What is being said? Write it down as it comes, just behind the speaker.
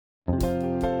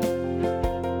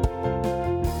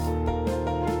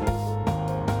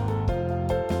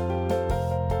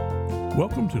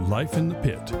Welcome to Life in the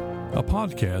Pit, a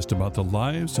podcast about the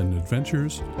lives and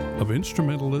adventures of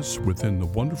instrumentalists within the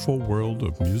wonderful world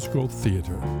of musical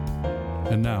theater.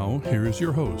 And now, here is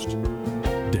your host,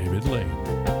 David Lane.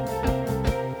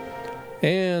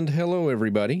 And hello,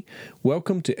 everybody.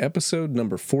 Welcome to episode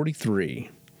number 43.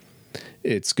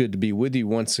 It's good to be with you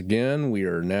once again. We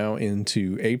are now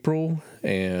into April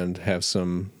and have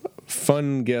some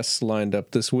fun guests lined up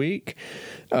this week.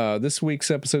 This week's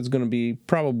episode is going to be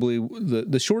probably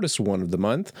the shortest one of the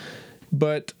month,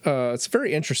 but it's a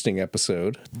very interesting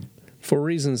episode for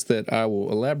reasons that I will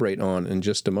elaborate on in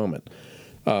just a moment.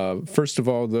 First of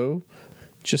all, though,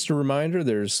 just a reminder,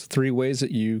 there's 3 ways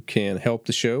that you can help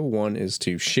the show. One is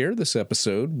to share this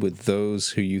episode with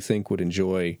those who you think would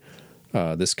enjoy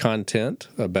this content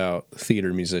about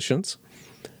theater musicians.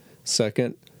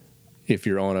 Second, if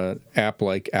you're on an app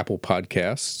like Apple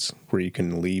Podcasts, where you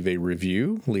can leave a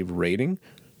review, leave a rating.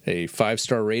 A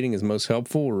 5-star rating is most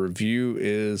helpful. A review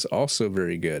is also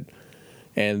very good.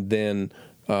 And then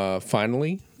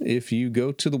finally, if you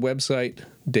go to the website,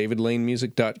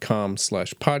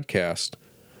 davidlanemusic.com/podcast,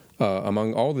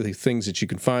 among all the things that you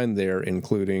can find there,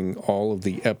 including all of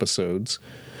the episodes,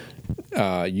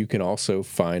 you can also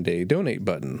find a donate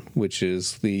button, which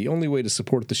is the only way to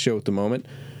support the show at the moment.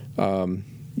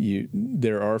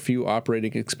 There are a few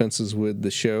operating expenses with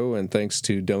the show, and thanks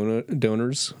to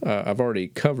donors, I've already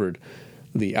covered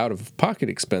the out-of-pocket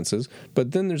expenses,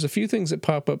 but then there's a few things that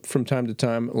pop up from time to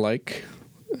time, like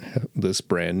this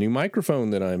brand new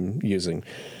microphone that I'm using.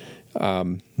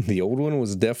 The old one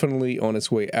was definitely on its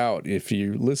way out. If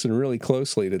you listen really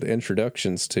closely to the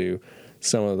introductions to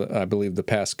some of the, I believe, the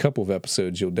past couple of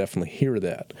episodes, you'll definitely hear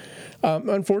that.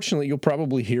 Unfortunately, you'll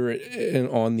probably hear it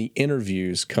on the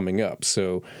interviews coming up.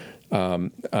 So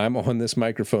I'm on this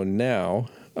microphone now.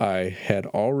 I had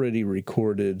already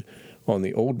recorded on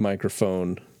the old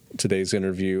microphone today's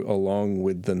interview along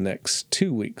with the next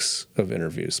 2 weeks of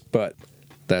interviews. But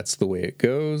that's the way it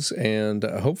goes, and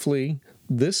hopefully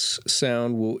this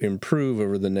sound will improve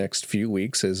over the next few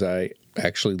weeks as I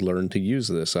actually learn to use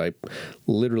this. I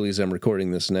literally, as I'm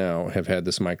recording this now, have had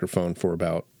this microphone for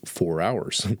about 4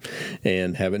 hours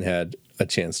and haven't had a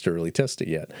chance to really test it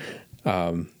yet.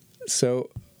 So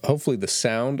hopefully the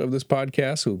sound of this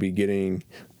podcast will be getting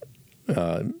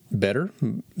better,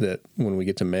 that when we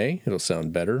get to May, it'll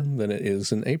sound better than it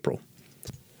is in April.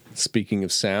 Speaking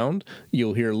of sound,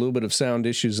 you'll hear a little bit of sound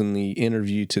issues in the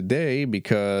interview today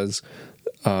because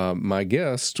my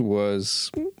guest was,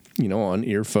 on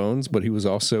earphones, but he was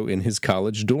also in his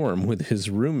college dorm with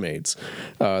his roommates.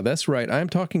 That's right. I'm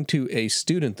talking to a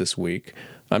student this week.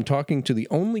 I'm talking to the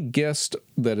only guest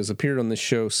that has appeared on this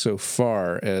show so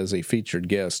far as a featured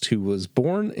guest who was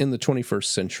born in the 21st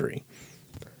century.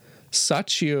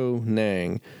 Sachio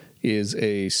Nang is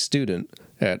a student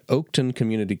at Oakton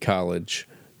Community College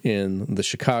in the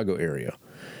Chicago area.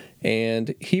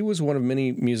 And he was one of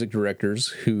many music directors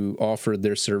who offered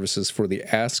their services for the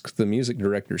Ask the Music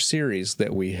Director series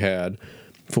that we had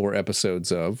 4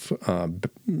 episodes of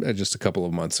just a couple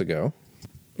of months ago.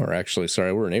 Or actually,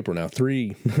 sorry, we're in April now.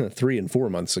 3 and 4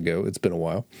 months ago. It's been a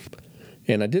while.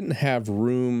 And I didn't have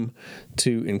room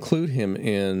to include him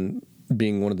in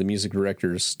being one of the music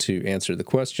directors to answer the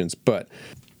questions. But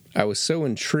I was so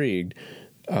intrigued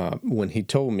when he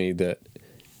told me that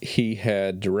he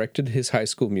had directed his high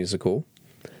school musical,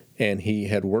 and he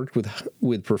had worked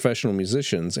with professional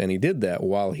musicians, and he did that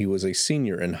while he was a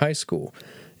senior in high school.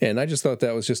 And I just thought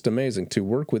that was just amazing, to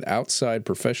work with outside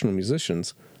professional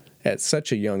musicians at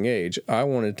such a young age. I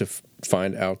wanted to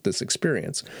find out this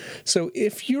experience. So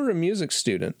if you're a music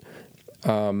student,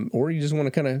 or you just want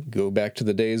to kind of go back to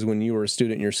the days when you were a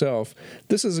student yourself,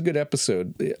 this is a good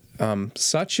episode.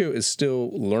 Sachio is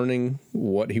still learning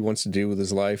what he wants to do with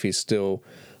his life. He's still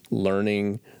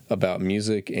learning about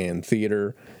music and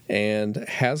theater and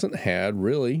hasn't had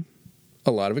really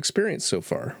a lot of experience so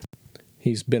far.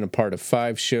 He's been a part of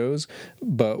 5 shows,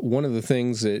 but one of the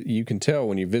things that you can tell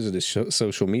when you visit his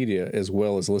social media as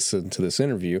well as listen to this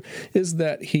interview is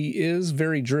that he is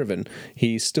very driven.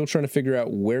 He's still trying to figure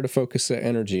out where to focus that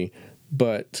energy,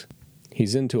 but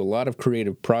he's into a lot of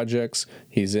creative projects.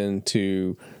 He's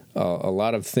into a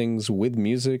lot of things with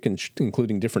music,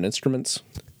 including different instruments.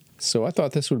 So I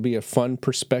thought this would be a fun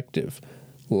perspective.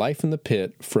 Life in the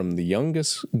Pit from the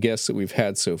youngest guest that we've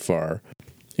had so far,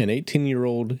 an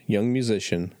 18-year-old young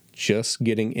musician just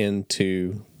getting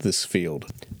into this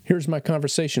field. Here's my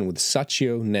conversation with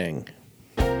Sachio Nang.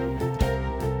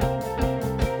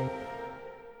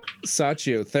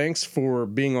 Sachio, thanks for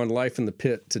being on Life in the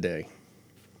Pit today.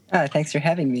 Thanks for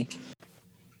having me.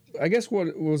 I guess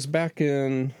what was back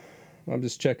in I'm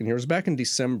just checking here. It was back in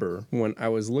December when I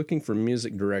was looking for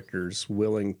music directors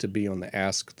willing to be on the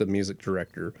Ask the Music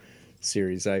Director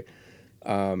series. I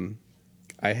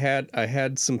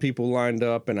had some people lined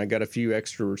up, and I got a few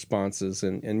extra responses,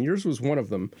 and yours was one of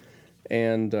them.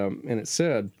 And it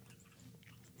said,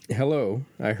 "Hello,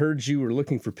 I heard you were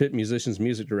looking for pit musicians,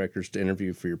 music directors to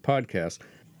interview for your podcast.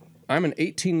 I'm an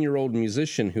 18-year-old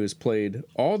musician who has played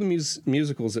all the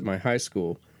musicals at my high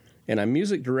school, and I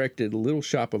music directed Little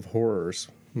Shop of Horrors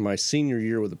my senior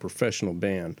year with a professional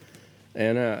band."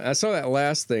 And I saw that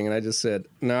last thing, and I just said,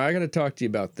 "No, I got to talk to you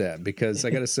about that," because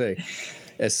I got to say,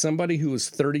 as somebody who was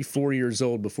 34 years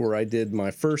old before I did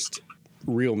my first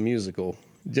real musical,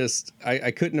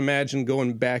 I couldn't imagine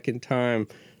going back in time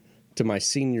to my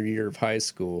senior year of high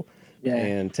school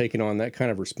and taking on that kind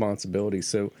of responsibility.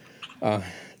 So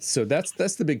that's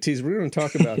the big tease. We're going to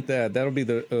talk about that. That'll be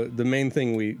the main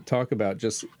thing we talk about,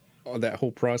 just that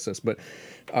whole process. But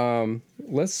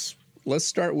let's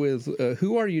start with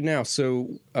who are you now?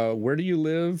 So where do you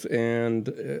live? And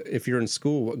if you're in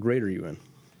school, what grade are you in?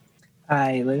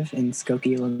 I live in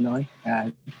Skokie, Illinois,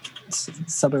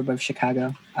 suburb of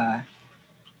Chicago.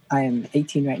 I am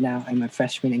 18 right now. I'm a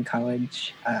freshman in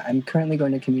college. I'm currently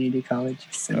going to community college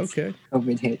since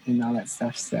COVID hit and all that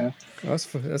stuff. So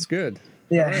that's good.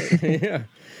 Yeah. Right.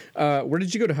 Yeah. Where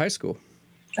did you go to high school?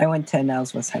 I went to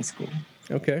Niles West High School.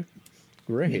 Okay.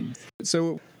 Great.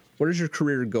 So what is your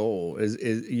career goal? Is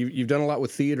you've done a lot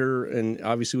with theater and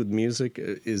obviously with music.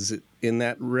 Is it in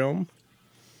that realm?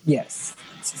 Yes,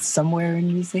 somewhere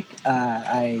in music.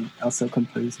 I also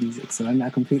compose music, so I'm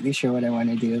not completely sure what I want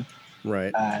to do.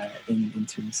 Right. In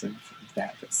terms of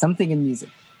that, but something in music,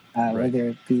 whether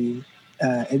it be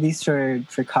at least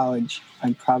for college,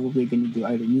 I'm probably going to do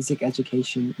either music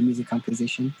education or music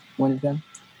composition, one of them.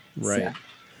 Right.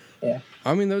 So, yeah.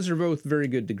 I mean, those are both very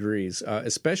good degrees,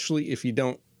 especially if you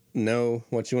don't know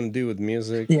what you want to do with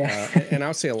music. Yeah. And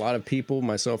I'll say a lot of people,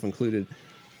 myself included,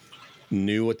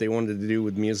 knew what they wanted to do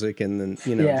with music, and then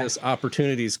just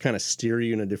opportunities kind of steer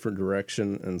you in a different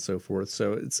direction and so forth.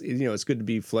 So it's good to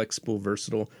be flexible,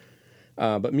 versatile.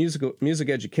 But music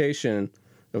education,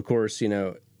 of course,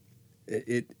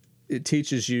 it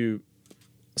teaches you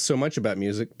so much about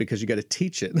music because you got to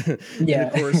teach it. Yeah.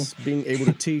 And of course, being able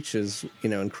to teach is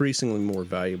increasingly more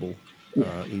valuable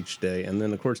each day. And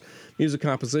then of course, music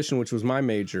composition, which was my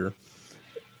major.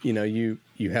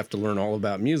 You have to learn all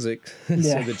about music so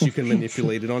that you can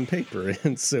manipulate it on paper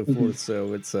and so forth.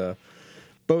 So it's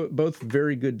both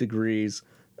very good degrees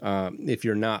if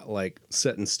you're not like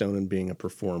set in stone and being a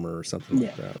performer or something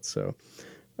like that. So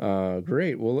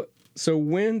great. Well, so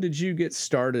when did you get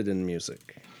started in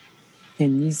music?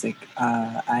 In music,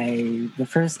 the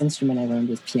first instrument I learned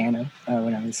was piano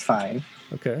when I was 5.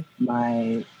 Okay.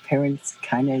 My parents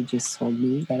kind of just told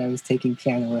me that I was taking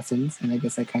piano lessons, and I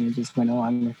guess I kind of just went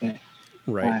along with it.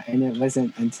 Right. And it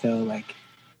wasn't until like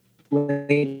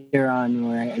later on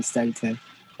where I started to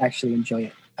actually enjoy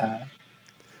it.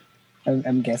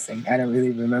 I'm guessing. I don't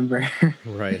really remember.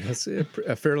 Right. That's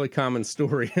a fairly common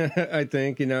story, I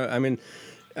think. I mean,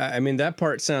 that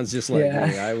part sounds just like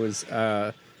me. I was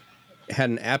had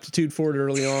an aptitude for it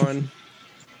early on.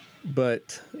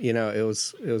 But it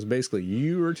was basically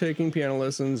you were taking piano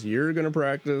lessons, you're going to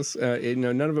practice.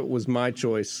 None of it was my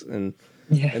choice,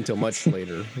 until much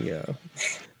later.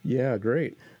 Yeah,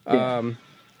 great. Yeah.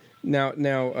 Now,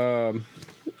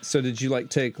 so did you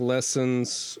take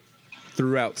lessons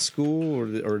throughout school,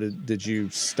 or did you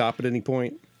stop at any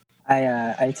point?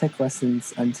 I took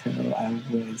lessons until I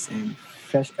was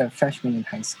a freshman in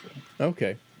high school.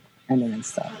 Okay. And then I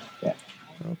stopped. Yeah.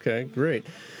 Okay, great.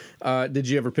 Did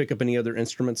you ever pick up any other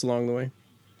instruments along the way?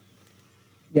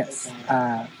 Yes.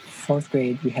 4th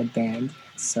grade, we had band,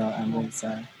 so I was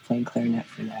playing clarinet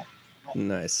for that.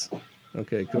 Nice.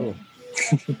 Okay, cool.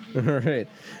 All right.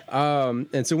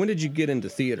 And so when did you get into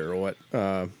theater? What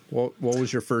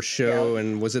was your first show,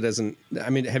 and was it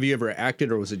have you ever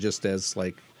acted, or was it just as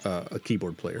a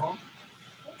keyboard player?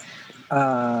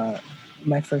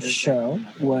 My first show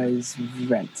was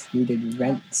Rent. We did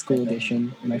Rent School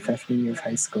Edition my freshman year of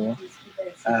high school.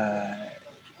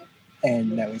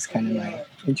 And that was kind of my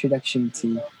introduction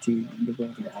to the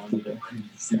world of theater.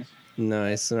 So.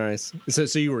 Nice.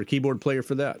 So you were a keyboard player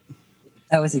for that?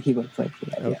 I was a keyboard player for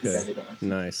that, okay. Yes.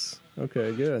 Nice.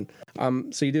 Okay, good.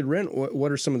 So you did Rent.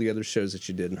 What are some of the other shows that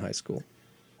you did in high school?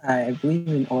 I believe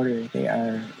in order. They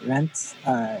are Rent,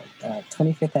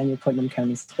 25th Annual Putnam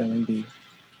County Spelling Bee,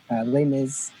 Les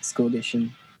Mis School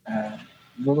Edition,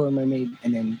 Little Mermaid,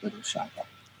 and then Little Shop.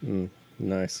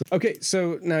 Nice. Okay,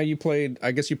 so now you played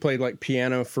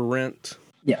piano for Rent?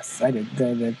 Yes, I did.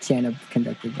 The piano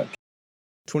conducted book.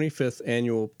 25th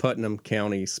Annual Putnam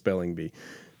County Spelling Bee.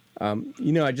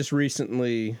 I just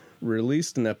recently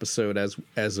released an episode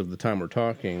as of the time we're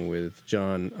talking with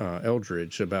John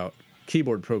Eldridge about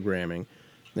keyboard programming,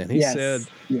 and he said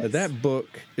that book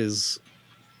is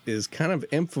kind of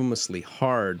infamously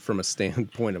hard from a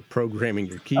standpoint of programming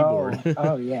your keyboard.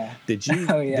 Oh yeah. Did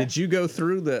you go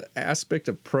through the aspect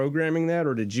of programming that,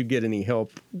 or did you get any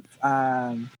help?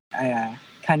 I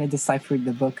kind of deciphered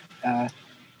the book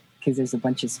because there's a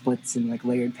bunch of splits and like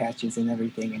layered patches and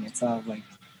everything, and it's all like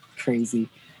crazy.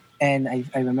 And I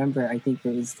remember, I think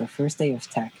it was the first day of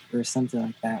tech or something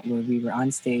like that, where we were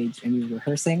on stage and we were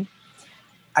rehearsing.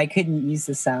 I couldn't use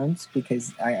the sounds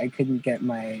because I couldn't get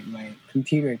my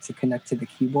computer to connect to the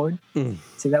keyboard.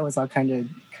 So that was all kind of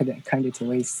to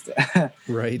waste.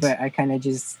 Right. But I kind of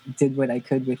just did what I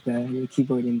could with the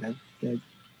keyboard and the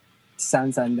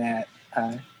sounds on that.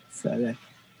 Right.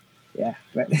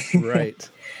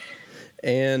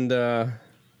 And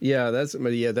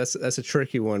that's a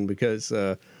tricky one because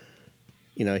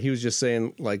he was just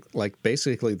saying like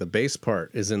basically the bass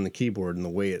part is in the keyboard and the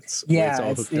way it's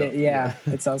all hooked up. Yeah,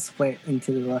 it's all split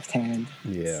into the left hand.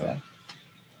 Yeah. So.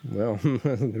 Well,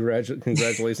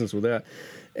 congratulations with that.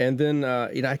 And then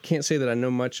I can't say that I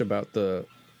know much about the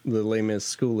Les Mis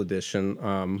School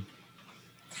Edition.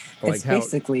 It's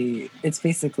basically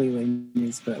Les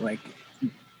Mis, but like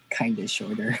kind of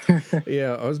shorter.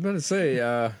 Yeah, I was about to say.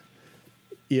 I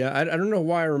don't know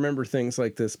why I remember things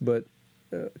like this, but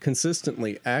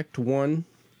consistently, Act 1,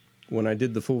 when I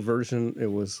did the full version,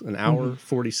 it was an hour,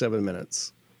 47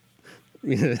 minutes.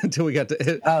 Until we got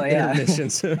to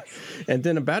intermissions. And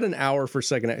then about an hour for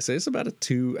second act. So it's about a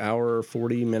 2 hour,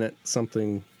 40-minute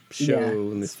something show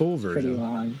in the full version. Pretty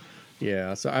long.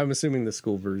 Yeah, so I'm assuming the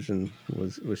school version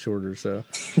was shorter. So,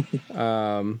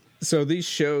 so these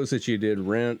shows that you did,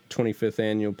 Rent, 25th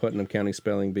Annual Putnam County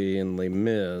Spelling Bee, and Les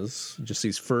Mis, just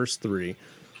these first three,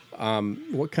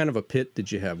 what kind of a pit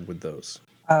did you have with those?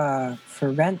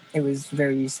 For Rent, it was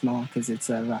very small because it's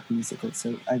a rock musical.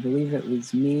 So I believe it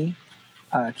was me,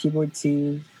 keyboard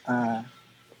 2,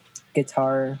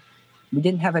 guitar. We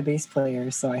didn't have a bass player,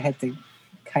 so I had to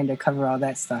kind of cover all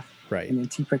that stuff. Right. And then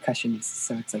 2 percussionists,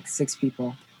 so it's like 6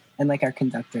 people, and like our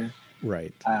conductor.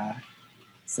 Right.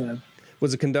 So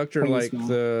was a conductor like small.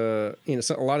 So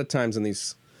a lot of times in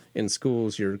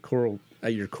schools, your choral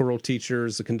teacher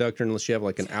is the conductor unless you have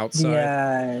like an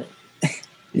outside.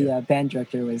 Yeah, band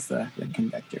director was the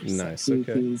conductor. Nice. So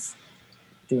Okay. he was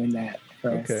doing that for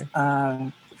Okay.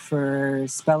 us. For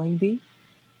Spelling Bee,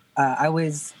 I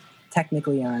was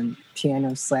technically on piano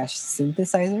 /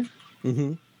 synthesizer.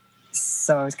 Mm-hmm.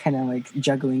 So I was kind of like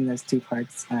juggling those 2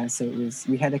 parts. So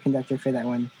we had a conductor for that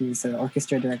one. He was an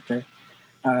orchestra director.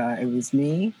 It was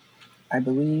me. I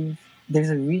believe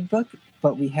there's a read book,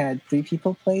 but we had 3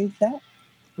 people play that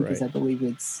because Right. I believe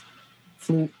it's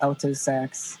flute, alto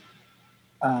sax,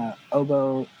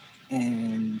 oboe,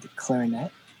 and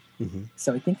clarinet. Mm-hmm.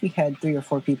 So I think we had 3 or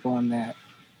 4 people on that.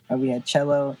 We had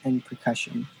cello and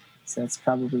percussion. So that's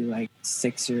probably like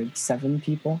 6 or 7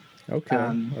 people. Okay.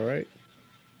 All right.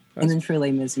 And then for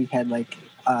Les Mis, we had like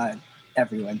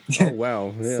everyone. Oh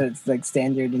wow! Yeah. So it's like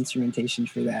standard instrumentation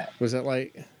for that. Was that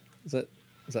like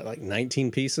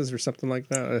 19 pieces or something like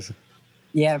that?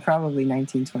 Yeah, probably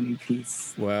 1920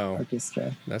 piece Wow,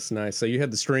 orchestra. that's nice. So you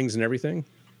had the strings and everything?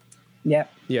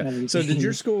 Yep. Yeah. Everything. So did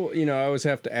your school? I always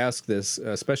have to ask this,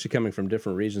 especially coming from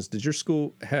different regions. Did your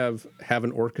school have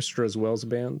an orchestra as well as a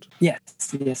band? Yes,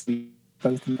 we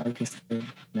both an orchestra and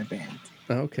a band.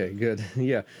 Okay, good.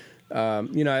 Yeah.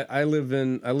 I live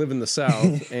in the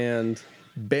South, and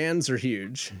bands are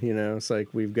huge. It's like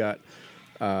we've got,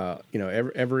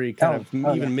 every kind of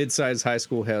even mid-sized high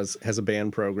school has a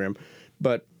band program,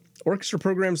 but orchestra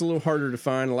program's a little harder to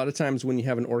find. A lot of times when you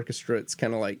have an orchestra, it's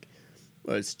kind of like,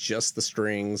 well, it's just the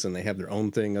strings, and they have their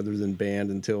own thing other than band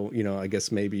until, I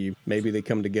guess maybe they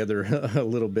come together a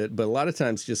little bit. But a lot of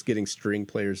times just getting string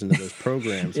players into those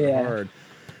programs are hard.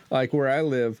 Like where I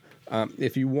live,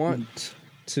 if you want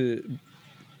to,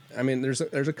 there's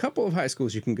a couple of high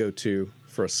schools you can go to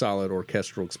for a solid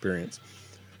orchestral experience.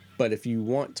 But if you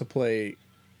want to play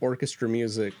orchestra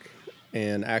music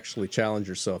and actually challenge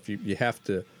yourself, you have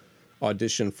to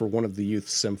audition for one of the youth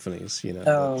symphonies,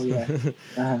 Oh, yeah.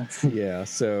 Yeah.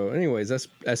 So anyways,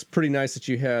 that's pretty nice that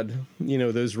you had,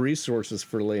 those resources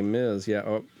for Les Mis.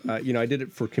 Yeah. I did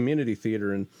it for community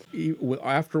theater, and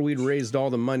after we'd raised all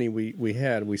the money we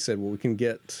had, we said, well, we can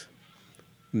get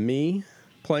me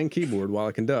playing keyboard while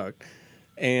I conduct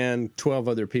and 12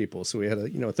 other people. So we had a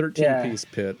 13-piece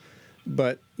pit.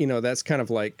 But, that's kind of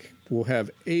like we'll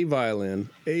have a violin,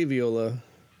 a viola.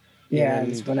 Yeah,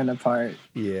 just running apart.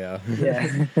 Yeah.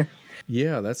 Yeah.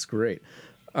 Yeah, that's great.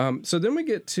 So then we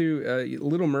get to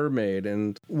Little Mermaid,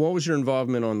 and what was your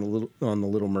involvement on the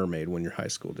Little Mermaid when your high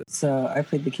school did? So I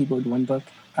played the keyboard one book,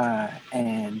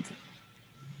 and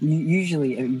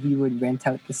usually you would rent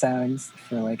out the sounds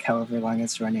for like however long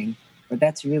it's running, but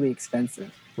that's really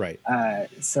expensive. Right.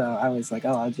 So I was like,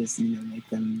 oh, I'll just make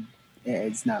them.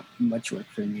 It's not much work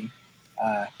for me.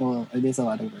 Well, it is a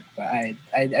lot of work, but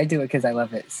I do it because I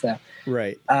love it. So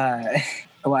right.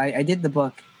 Well, I did the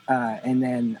book, and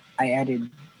then I added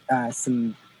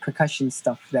some percussion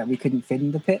stuff that we couldn't fit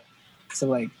in the pit. So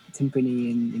like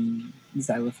timpani and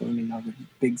xylophone and all the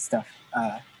big stuff,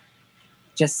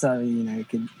 just so it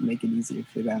could make it easier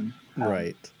for them.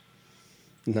 Right.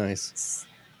 Nice.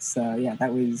 So yeah,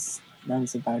 that was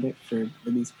about it for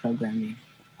at least programming.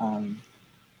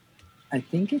 I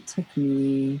think it took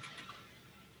me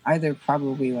either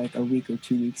probably like a week or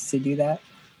 2 weeks to do that.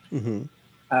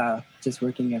 Mm-hmm. Just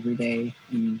working every day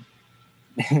and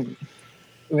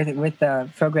with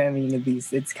programming of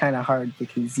these, it's kind of hard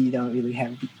because you don't really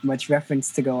have much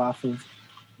reference to go off of,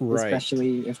 right.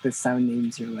 Especially if the sound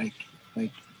names are like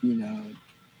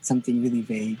something really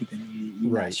vague, then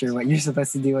you're right. not sure what you're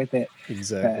supposed to do with it.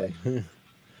 Exactly.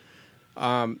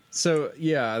 So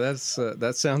yeah,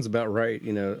 that sounds about right.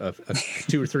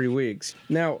 2 or 3 weeks.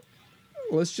 Now,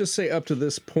 let's just say up to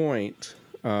this point,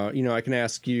 I can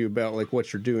ask you about like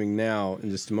what you're doing now in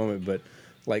just a moment, but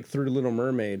like through Little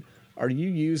Mermaid, are you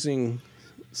using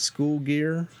school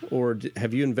gear or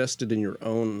have you invested in your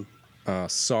own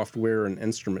software and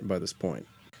instrument by this point?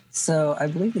 So I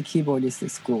believe the keyboard is the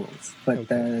school's, but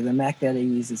okay. the Mac that I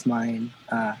use is mine.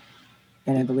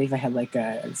 And I believe I had like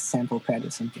a sample pad or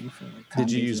something for like.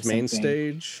 Did you use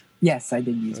MainStage? Yes, I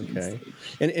did use okay. MainStage.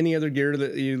 And any other gear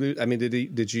that you? I mean,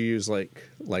 did you use like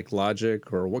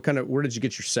Logic or what kind of? Where did you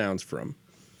get your sounds from?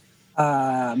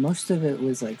 Most of it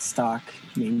was like stock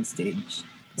MainStage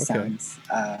sounds,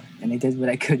 and I did what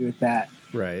I could with that.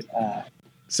 Right.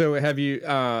 So have you?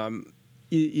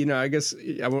 I guess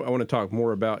I want to talk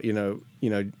more about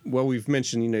Well, we've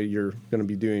mentioned you're going to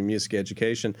be doing music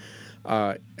education.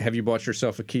 Have you bought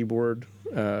yourself a keyboard?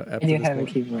 I do have a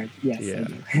keyboard. Yes, yeah.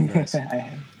 I do. Nice. I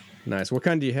have. Nice. What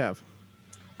kind do you have?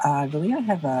 I believe I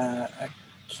have a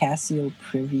Casio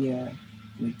Privia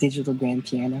digital grand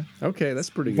piano. Okay,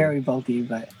 that's pretty good. Very bulky,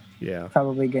 but yeah,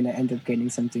 probably going to end up getting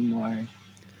something more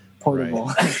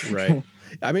portable. Right.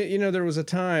 I mean, there was a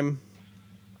time,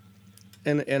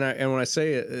 and when I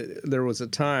say it, there was a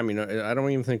time, I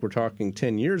don't even think we're talking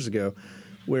 10 years ago,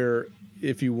 where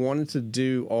if you wanted to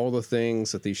do all the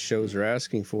things that these shows are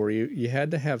asking for, you had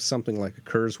to have something like a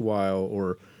Kurzweil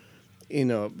or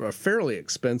a fairly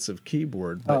expensive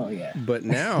keyboard. But, oh yeah. But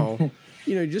now,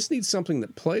 you just need something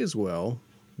that plays well,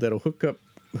 that'll hook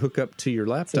up to your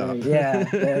laptop. So, yeah,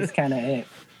 that's kind of it.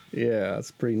 Yeah,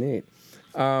 that's pretty neat.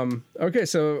 Okay,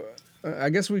 so I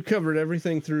guess we've covered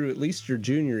everything through at least your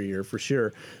junior year for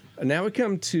sure. Now we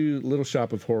come to Little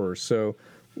Shop of Horrors. So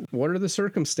what are the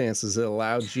circumstances that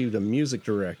allowed you to music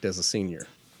direct as a senior?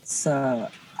 So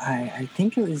I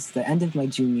think it was the end of my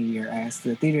junior year. I asked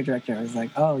the theater director, I was like,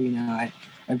 oh,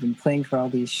 I've been playing for all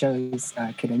these shows.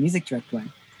 Could I music direct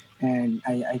one? And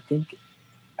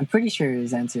I'm pretty sure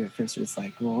his answer at first was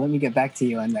like, well, let me get back to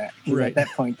you on that. Because at that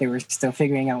point, they were still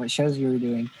figuring out what shows we were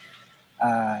doing.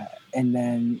 And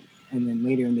then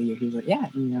later in the year, he was like, yeah,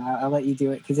 I'll let you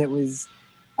do it. Because it was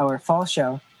our fall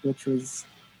show, which was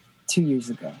 2 years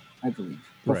ago, I believe,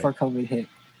 before COVID hit.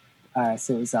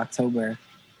 So it was October,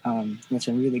 which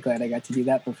I'm really glad I got to do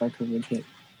that before COVID hit.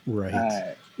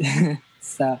 Right.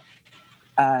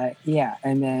 Yeah.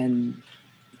 And then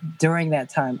during that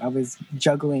time, I was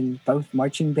juggling both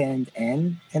marching band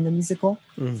and the musical.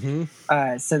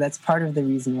 Mm-hmm. So that's part of the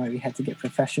reason why we had to get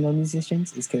professional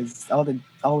musicians, is because all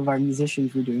of our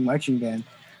musicians were doing marching band.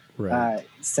 Right.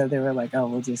 So they were like, oh,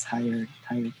 we'll just hire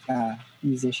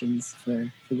musicians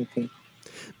for the pit.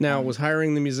 Now, was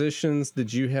hiring the musicians,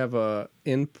 did you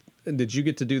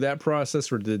get to do that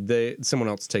process, or did someone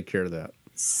else take care of that?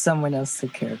 Someone else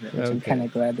took care of it, which I'm kind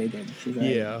of glad they did.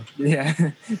 Yeah.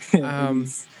 Yeah.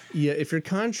 Yeah, if you're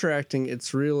contracting,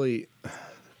 it's really,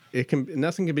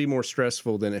 nothing can be more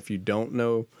stressful than if you don't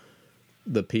know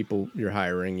the people you're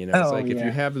hiring. It's like if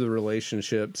you have the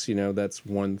relationships, that's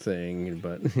one thing.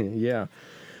 But yeah.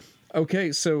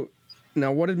 Okay, so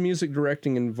now what did music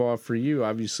directing involve for you?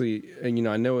 Obviously, I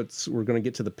know we're going to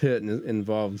get to the pit, and it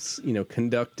involves,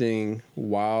 conducting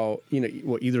while,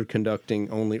 either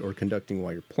conducting only or conducting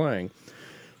while you're playing.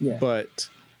 Yeah. But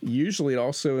usually it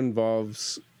also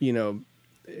involves,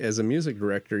 as a music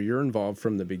director, you're involved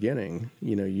from the beginning,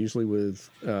 usually with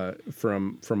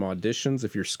from auditions,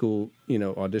 if your school,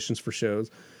 auditions for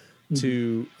shows,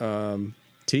 to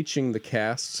teaching the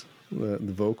cast, the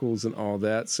vocals and all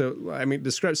that. So, I mean,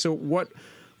 describe. So,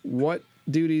 what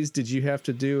duties did you have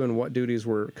to do, and what duties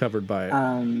were covered by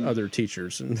other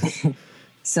teachers?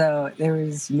 So there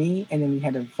was me, and then we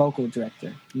had a vocal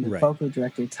director. And the Right. vocal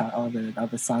director taught all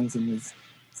the songs and was,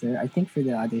 so I think for the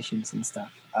auditions and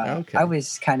stuff. Okay. I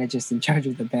was kind of just in charge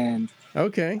of the band.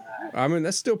 Okay. I mean,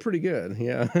 that's still pretty good.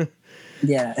 Yeah.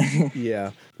 Yeah.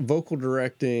 Yeah. Vocal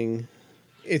directing.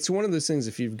 It's one of those things,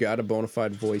 if you've got a bona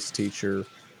fide voice teacher,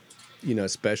 you know,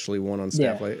 especially one on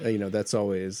staff, Yeah. like, you know, that's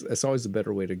always the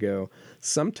better way to go.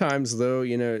 Sometimes though,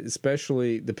 you know,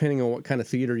 especially depending on what kind of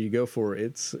theater you go for,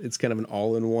 it's kind of an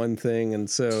all-in-one thing. And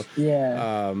so,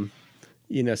 Yeah.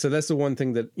 you know, so that's the one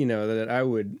thing that, you know, that I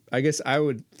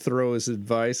would throw as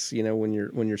advice, you know, when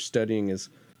you're studying is,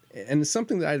 and it's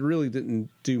something that I really didn't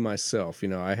do myself. You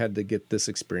know, I had to get this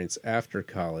experience after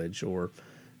college or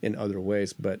in other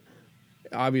ways, but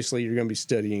obviously you're going to be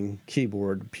studying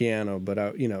keyboard, piano, but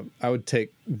I would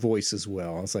take voice as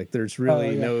well. It's like, there's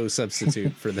really no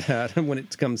substitute for that when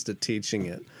it comes to teaching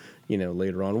it, you know,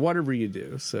 later on, whatever you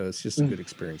do. So it's just a good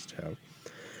experience to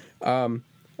have.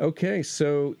 Okay.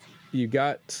 So you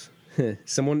got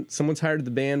someone's hired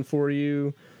the band for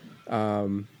you.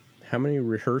 How many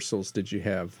rehearsals did you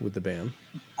have with the band?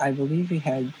 I believe we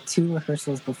had 2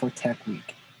 rehearsals before Tech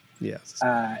Week. Yes.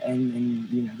 And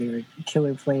you know, they were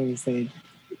killer players.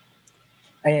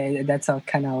 That's all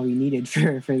we needed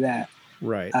for that.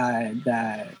 Right.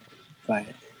 But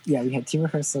yeah, we had 2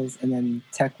 rehearsals and then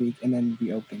Tech Week and then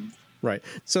we opened. Right.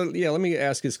 So yeah, let me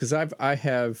ask this, because I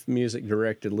have music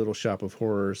directed Little Shop of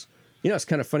Horrors. You know, it's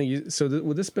kind of funny. So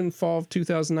would this been fall of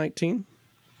 2019?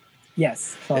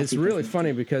 Yes. It's really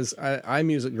funny because I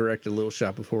music directed Little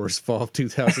Shop of Horrors fall of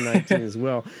 2019 as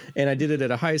well, and I did it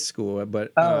at a high school. But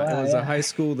it was a high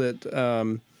school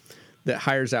that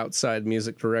hires outside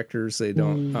music directors. They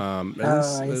don't.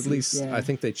 At least I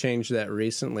think they changed that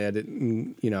recently. I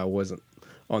didn't. You know, I wasn't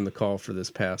on the call for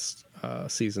this past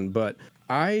season, but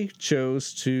I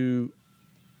chose to.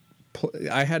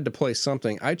 I had to play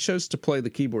something. I chose to play the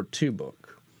keyboard 2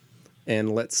 book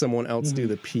and let someone else do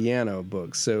the piano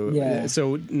book. So,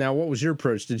 so now what was your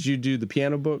approach? Did you do the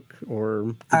piano book,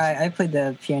 or? I played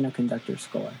the piano conductor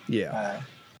score. Yeah.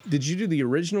 Did you do the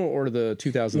original or the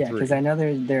 2003? Yeah, because I know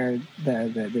there's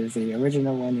the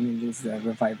original one and there's the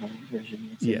revival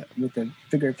version. With the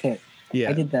bigger pit. Yeah.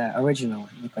 I did the original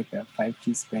one with like a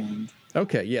 5-piece band.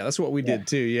 Okay. Yeah, that's what we did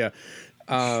too. Yeah.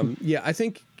 I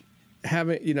think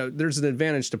having, you know, there's an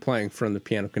advantage to playing from the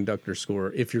piano conductor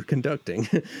score if you're conducting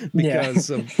because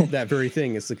of that very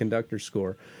thing. It's the conductor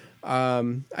score.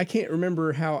 I can't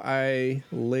remember how I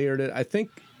layered it. I think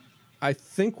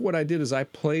what I did is I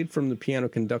played from the piano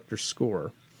conductor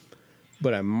score,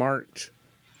 but I marked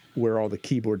where all the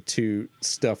keyboard 2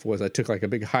 stuff was. I took like a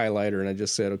big highlighter and I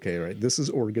just said, okay, right, this is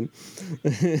organ.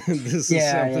 This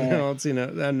is something else, you know,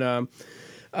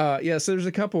 and, so there's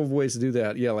a couple of ways to do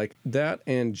that. Yeah, like that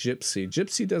and Gypsy.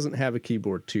 Gypsy doesn't have a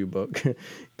keyboard 2 book.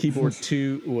 Keyboard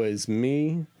 2 was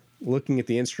me looking at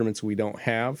the instruments we don't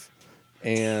have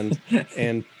and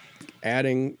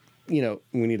adding, you know,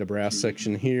 we need a brass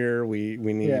section here. We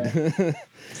need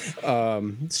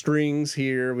strings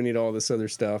here. We need all this other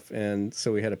stuff. And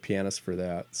so we had a pianist for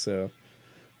that. So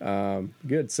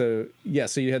good. So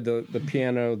so you had the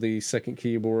piano, the second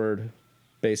keyboard,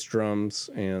 bass, drums,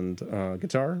 and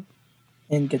guitar?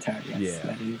 And guitar, yes.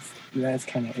 Yeah. That's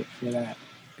kind of it for that.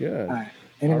 Good.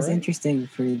 And it was interesting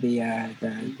for the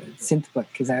synth book,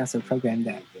 because I also programmed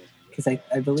that. Because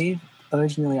I believe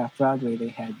originally off Broadway they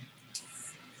had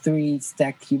 3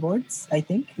 stacked keyboards, I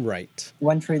think. Right.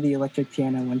 One for the electric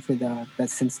piano, one for the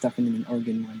synth stuff, and then an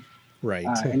organ one. Right.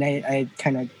 And I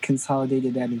kind of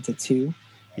consolidated that into 2.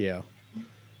 Yeah.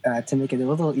 To make it a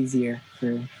little easier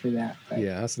for that. But.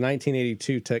 Yeah, that's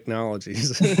 1982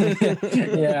 technologies.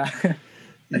 Yeah.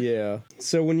 Yeah.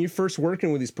 So when you first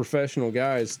working with these professional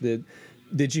guys, did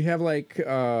you have like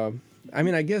I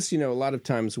mean, I guess, you know, a lot of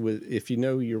times if you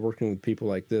know you're working with people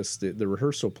like this, the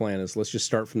rehearsal plan is let's just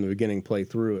start from the beginning, play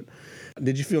through it.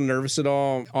 Did you feel nervous at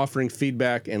all offering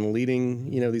feedback and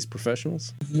leading, you know, these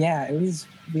professionals? Yeah, it was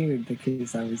weird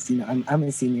because I was, you know, I'm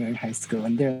a senior in high school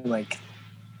and they're like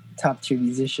top tier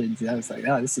musicians. And I was like,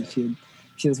 oh, this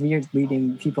feels weird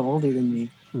leading people older than me.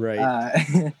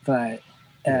 Right. But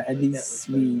at least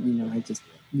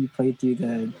we played through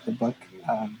the book.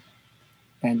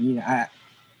 And, you know,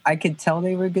 I could tell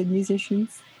they were good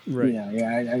musicians. Right. You know,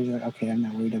 I was like, okay, I'm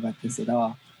not worried about this at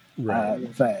all. Right.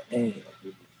 But it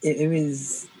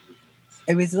was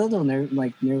a little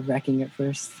nerve-wracking at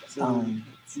first.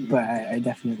 But I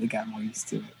definitely got more used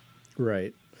to it.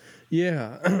 Right.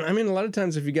 Yeah, I mean, a lot of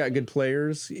times if you got good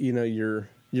players, you're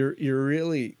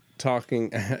really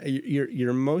talking.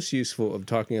 You're most useful of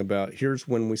talking about. Here's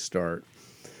when we start.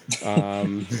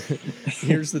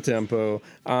 Here's the tempo.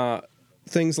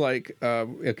 Things like,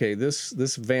 okay,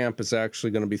 this vamp is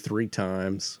actually going to be 3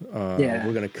 times. Yeah.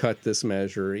 We're going to cut this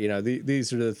measure.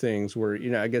 These are the things where,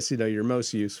 I guess, you're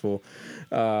most useful,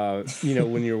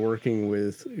 when you're working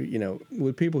with,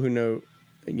 with people who know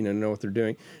what they're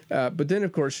doing. But then,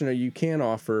 of course, you can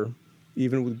offer,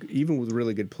 even with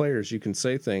really good players, you can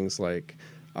say things like,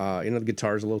 the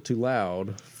guitar's a little too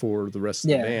loud for the rest of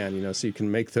the band, so you can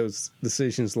make those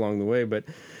decisions along the way. But,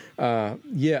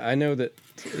 I know that,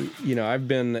 I've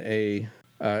been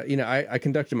I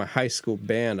conducted my high school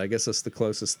band. I guess that's the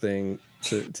closest thing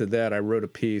to that. I wrote a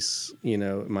piece,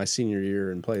 my senior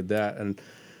year and played that. And,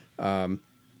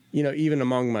 even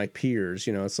among my peers,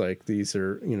 it's like these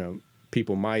are,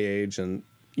 people my age and,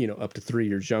 up to 3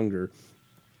 years younger.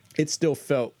 It still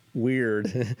felt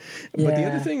weird. But the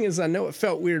other thing is, I know it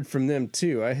felt weird from them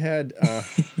too. I had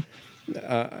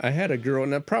I had a girl,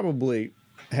 and that probably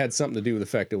had something to do with the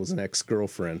fact it was an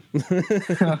ex-girlfriend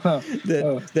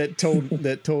that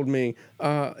told me,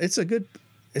 it's a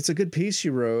good piece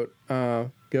you wrote,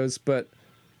 goes, but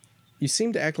you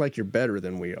seem to act like you're better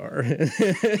than we are.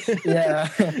 Yeah.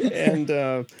 And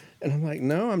I'm like,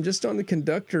 no, I'm just on the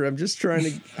conductor. I'm just trying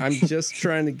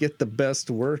to get the best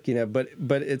work,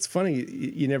 But it's funny,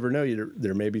 you never know.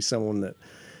 There may be someone that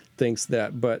thinks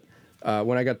that. But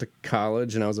when I got to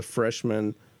college and I was a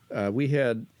freshman,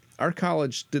 our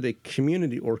college did a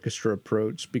community orchestra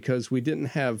approach because we didn't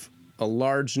have a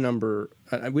large number.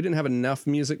 We didn't have enough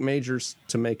music majors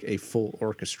to make a full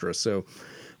orchestra. So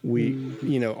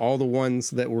we, all the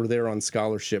ones that were there on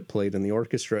scholarship played in the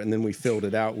orchestra, and then we filled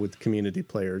it out with community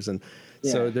players. And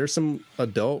so there's some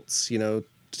adults,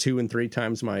 2 and 3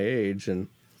 times my age, and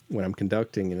when I'm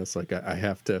conducting, it's like I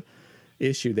have to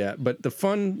issue that. But the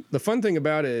fun thing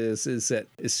about it is that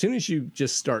as soon as you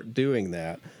just start doing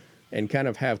that and kind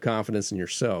of have confidence in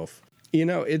yourself,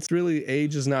 it's really,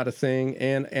 age is not a thing.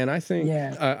 And I think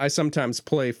I sometimes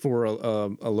play for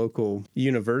a local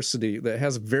university that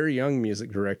has a very young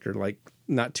music director, like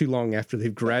not too long after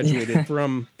they've graduated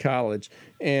from college.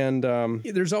 And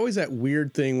there's always that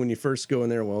weird thing when you first go in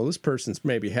there, well, this person's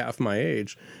maybe half my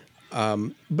age.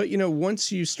 But,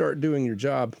 once you start doing your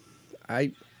job,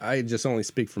 I just only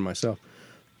speak for myself.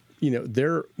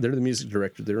 They're the music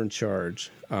director. They're in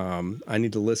charge. I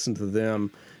need to listen to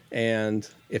them. And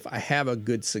if I have a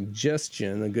good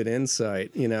suggestion, a good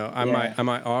insight, I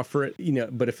might offer it,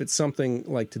 but if it's something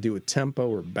like to do with tempo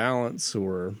or balance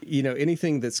or,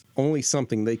 anything that's only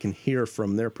something they can hear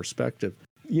from their perspective,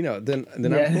 then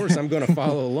of course I'm going to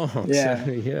follow along.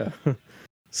 Yeah.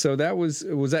 So that was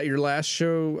that your last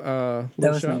show?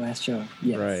 That was my last show.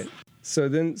 Yes. Right. So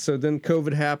then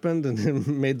COVID happened and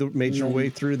then made your way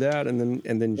through that. And then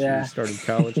you started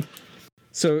college.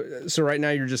 So right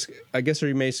now you're just, I guess, are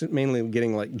you mainly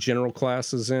getting like general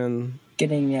classes in?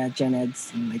 Getting gen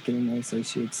eds and like getting my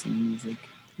associates in music.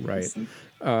 Right. So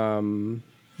I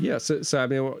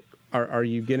mean, are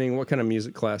you getting, what kind of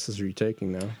music classes are you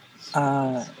taking now?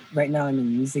 Right now I'm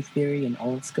in music theory and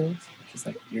oral skills, which is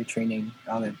like you're training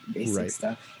all the basic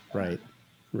stuff. Right.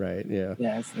 Yeah.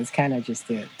 Yeah. It's kind of just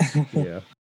it. Yeah.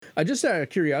 I just out of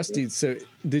curiosity, so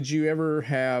did you ever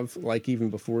have, like, even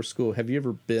before school, have you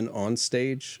ever been on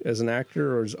stage as an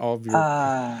actor, or is all of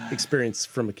your experience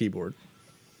from a keyboard?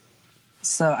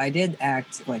 So I did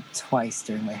act like twice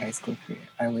during my high school career.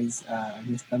 I was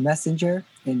a messenger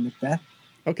in Macbeth.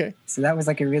 Okay. So that was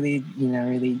like a really,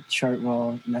 really short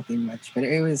role, nothing much, but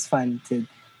it was fun to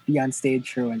be on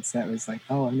stage for once. That was like,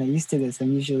 oh, I'm not used to this.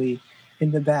 I'm usually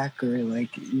in the back or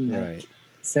like, Right.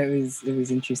 So it was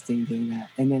interesting doing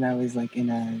that. And then I was like in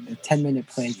a 10-minute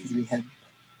play because we had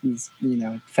these,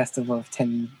 festival of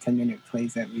 10-minute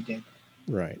plays that we did.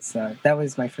 Right. So that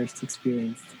was my first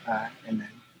experience. And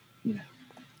then,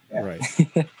 Right.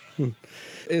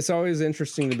 It's always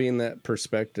interesting to be in that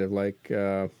perspective. Like,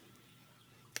 I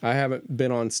haven't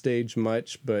been on stage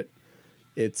much, but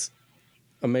it's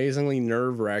amazingly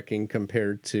nerve-wracking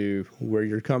compared to where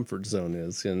your comfort zone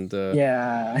is. And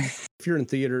if you're in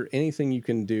theater, anything you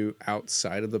can do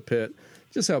outside of the pit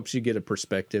just helps you get a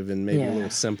perspective and maybe a little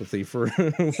sympathy for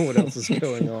what else is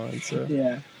going on. So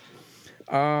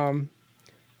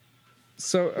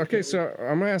So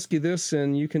I'm gonna ask you this,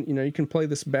 and you can play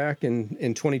this back in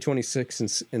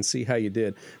 2026 and see how you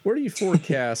did. Where do you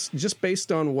forecast, just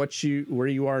based on where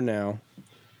you are now?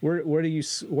 What do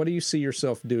you see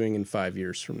yourself doing in 5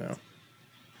 years from now?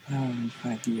 In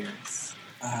 5 years,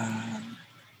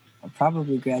 I'll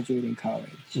probably graduate in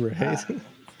college. Right.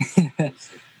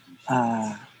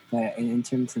 But in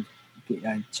terms of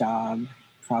a job,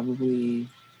 probably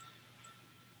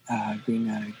being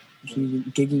a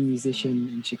gigging musician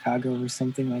in Chicago or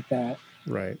something like that.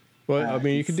 Right. Well, I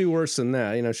mean, you could do worse than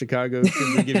that. You know, Chicago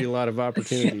could give you a lot of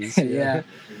opportunities. Yeah.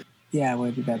 Yeah,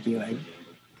 whether that be like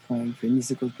playing for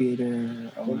musical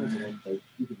theater or,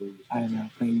 I don't know,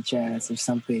 playing jazz or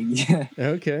something.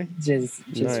 Okay. just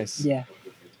Nice. Yeah.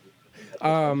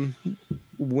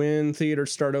 When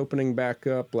theaters start opening back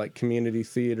up, like community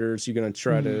theaters, you're going to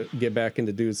try to get back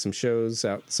into doing some shows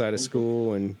outside of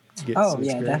school and get some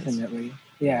experience? Definitely.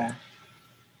 Yeah.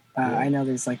 I know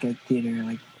there's like a theater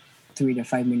like 3 to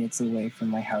 5 minutes away from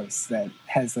my house that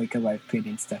has like a live print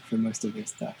and stuff for most of their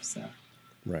stuff. So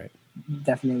right.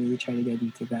 Definitely try to get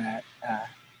into that,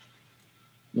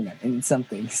 in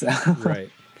something. So right.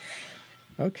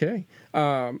 Okay.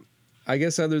 I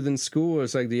guess other than school,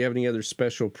 it's like, do you have any other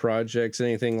special projects,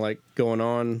 anything like going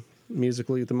on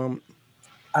musically at the moment?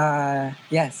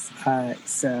 Yes.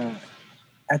 So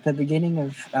at the beginning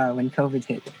of when COVID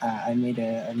hit, I made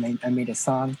a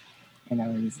song, and I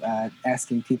was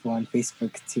asking people on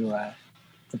Facebook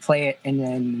to play it, and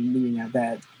then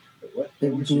that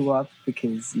it blew up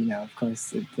because of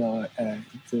course it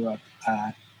blew up.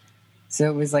 So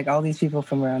it was like all these people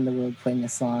from around the world playing a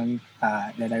song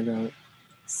that I wrote,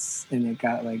 and it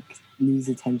got like news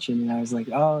attention, and I was like,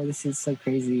 oh, this is so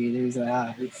crazy. There's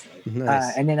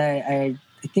nice. And then I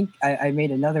think I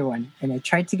made another one, and I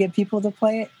tried to get people to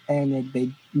play it, and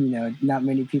they not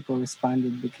many people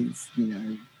responded because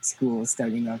school was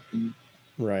starting up, and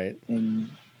right, and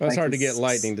well, it's hard to get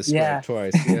lightning to strike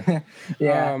twice. Yeah.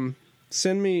 Yeah.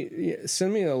 Send me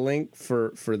a link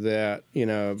for that,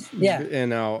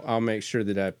 and I'll make sure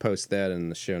that I post that in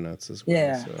the show notes as well.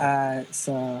 Yeah.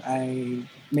 So I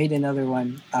made another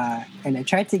one, and I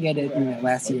tried to get it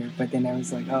last year, but then I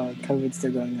was like, oh, COVID's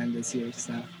still going on this year,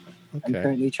 so I'm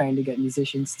currently trying to get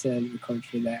musicians to record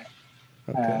for that.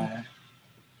 Okay.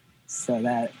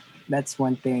 So that's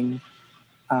one thing,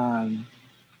 and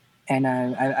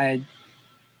I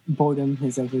boredom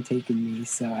has overtaken me,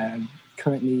 so I'm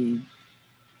currently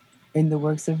in the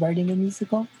works of writing a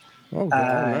musical. Oh,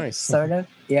 nice. Sort of,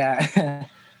 yeah.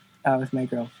 With my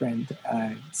girlfriend.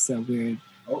 So we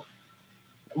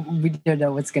don't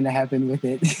know what's going to happen with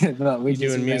it. But we're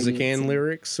doing music and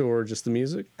lyrics, or just the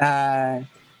music? Kind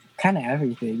of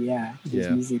everything, yeah.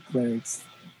 Just music, lyrics,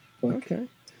 book. Okay.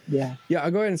 Yeah. Yeah,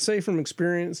 I'll go ahead and say from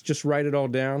experience, just write it all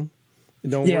down.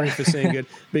 Don't worry if it's any good,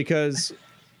 because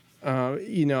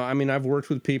I've worked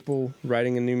with people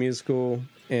writing a new musical,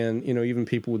 and even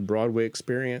people with Broadway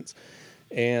experience,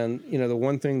 and the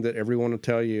one thing that everyone will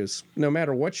tell you is, no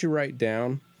matter what you write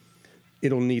down,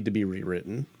 it'll need to be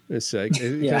rewritten. It's like,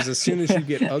 because as soon as you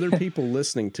get other people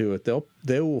listening to it,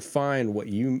 they will find what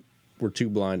you were too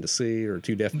blind to see or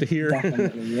too deaf to hear.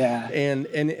 Definitely, yeah. and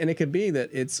it could be that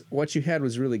it's what you had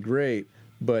was really great,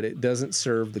 but it doesn't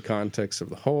serve the context of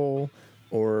the whole,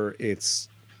 or it's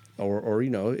or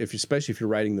especially if you're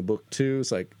writing the book too,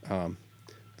 it's like,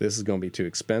 this is going to be too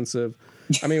expensive.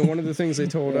 I mean, one of the things they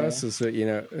told us is that,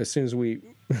 as soon as we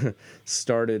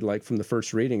started, like from the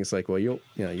first reading, it's like, well,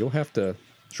 you'll have to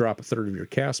drop a third of your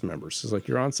cast members. It's like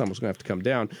your ensemble's going to have to come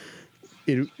down.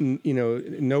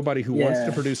 Nobody who wants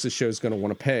to produce this show is going to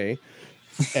want to pay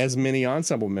as many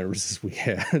ensemble members as we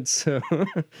had. So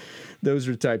those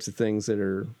are the types of things that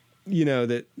are,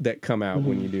 that come out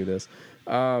when you do this.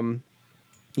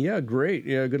 Yeah, great.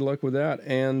 Yeah, good luck with that.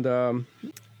 And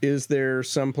is there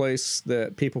some place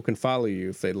that people can follow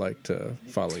you if they'd like to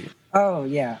follow you? Oh,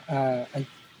 yeah.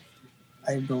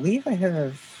 I believe I have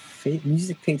a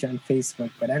music page on Facebook,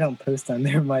 but I don't post on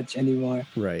there much anymore.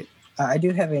 Right. I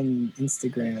do have an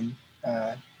Instagram.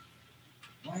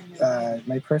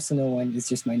 My personal one is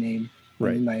just my name.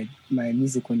 Right. And my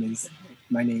music one is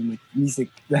my name with music.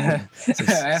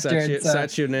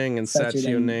 Satchio Ning and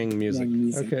Satchio Ning music.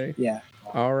 Okay. Yeah.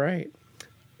 All right.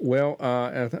 Well,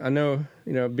 I know,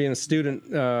 being a student,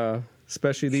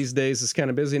 especially these days, is kind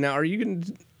of busy. Now, are you going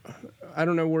to, I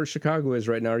don't know where Chicago is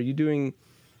right now. Are you doing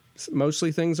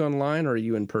mostly things online, or are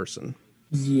you in person?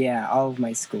 Yeah, all of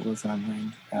my school is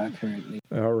online currently.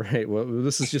 All right. Well,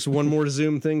 this is just one more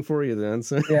Zoom thing for you then.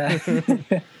 So. Yeah.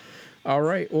 All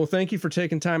right. Well, thank you for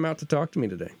taking time out to talk to me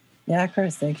today. Yeah, of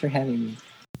course. Thanks for having me.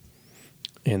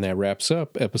 And that wraps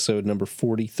up episode number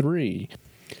 43.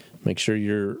 Make sure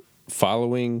you're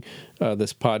following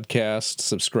this podcast,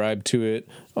 subscribe to it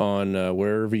on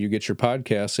wherever you get your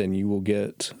podcasts, and you will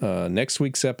get next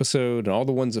week's episode, and all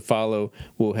the ones that follow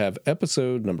will have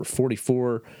episode number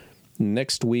 44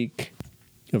 next week,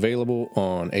 available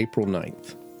on April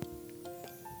 9th.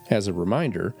 As a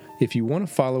reminder, if you want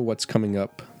to follow what's coming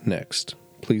up next,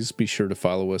 please be sure to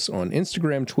follow us on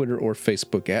Instagram, Twitter, or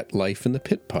Facebook at Life in the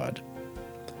Pit Pod.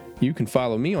 You can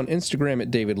follow me on Instagram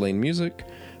at David Lane Music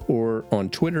or on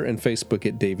Twitter and Facebook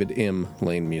at David M.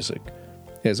 Lane Music.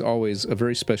 As always, a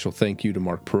very special thank you to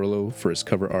Mark Perillo for his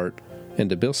cover art and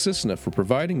to Bill Cisna for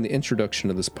providing the introduction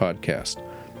of this podcast.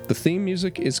 The theme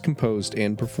music is composed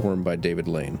and performed by David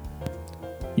Lane.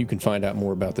 You can find out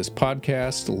more about this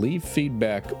podcast, leave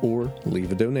feedback, or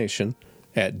leave a donation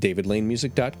at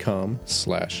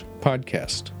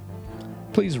davidlanemusic.com/podcast.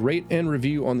 Please rate and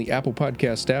review on the Apple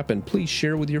Podcast app, and please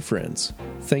share with your friends.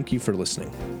 Thank you for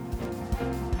listening.